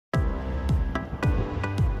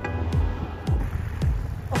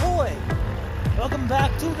Welcome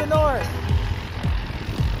back to the north.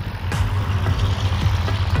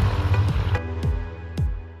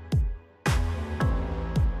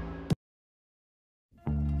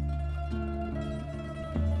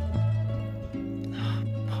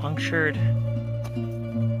 Punctured.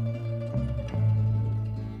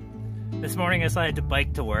 This morning I decided to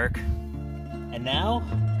bike to work. And now?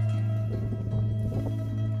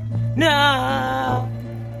 No!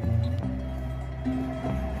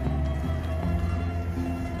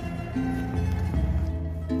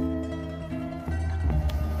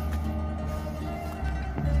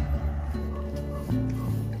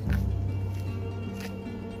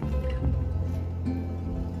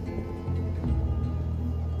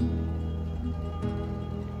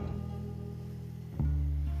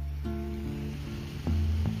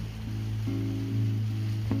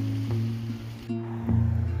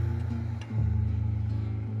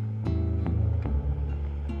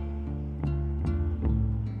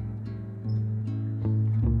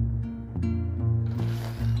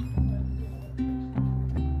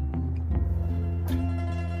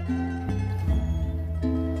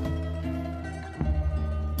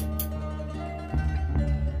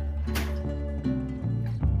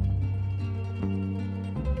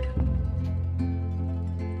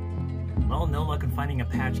 Well, no luck in finding a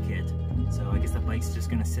patch kit, so I guess the bike's just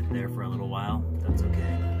gonna sit there for a little while. That's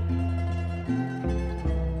okay.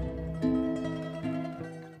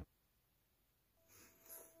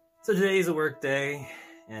 So today's a work day,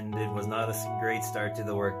 and it was not a great start to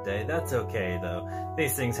the work day. That's okay though.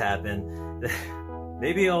 These things happen.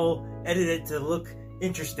 Maybe I'll edit it to look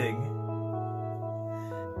interesting.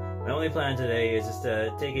 My only plan today is just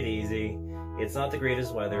to take it easy. It's not the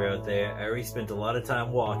greatest weather out there. I already spent a lot of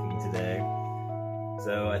time walking today.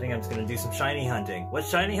 So I think I'm just gonna do some shiny hunting. What's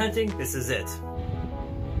shiny hunting? This is it.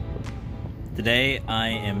 Today I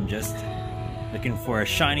am just looking for a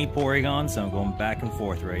shiny Porygon, so I'm going back and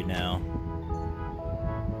forth right now.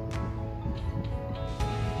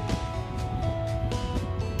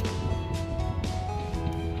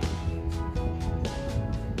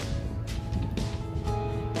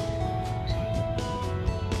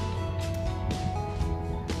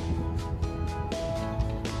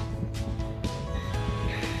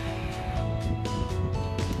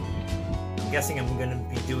 I'm guessing I'm going to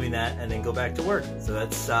be doing that and then go back to work. So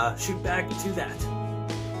let's shoot back to that.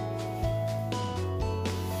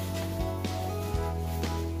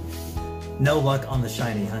 No luck on the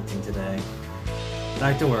shiny hunting today.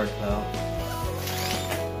 Back to work though.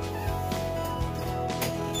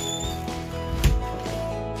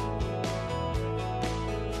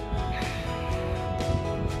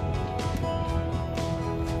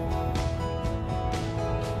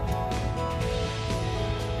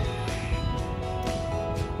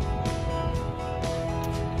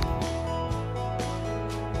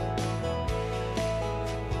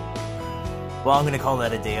 Well, I'm gonna call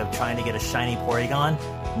that a day of trying to get a shiny Porygon.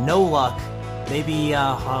 No luck. Maybe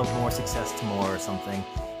I'll have more success tomorrow or something.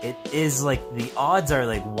 It is like, the odds are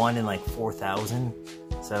like 1 in like 4,000.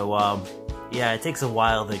 So, yeah, it takes a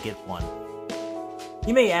while to get one.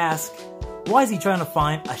 You may ask, why is he trying to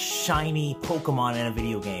find a shiny Pokemon in a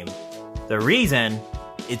video game? The reason,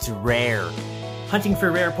 it's rare. Hunting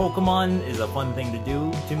for rare Pokemon is a fun thing to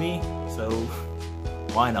do to me, so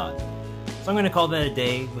why not? So I'm going to call that a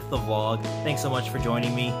day with the vlog. Thanks so much for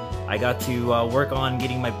joining me. I got to work on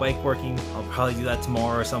getting my bike working. I'll probably do that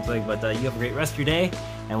tomorrow or something, but you have a great rest of your day,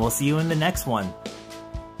 and we'll see you in the next one.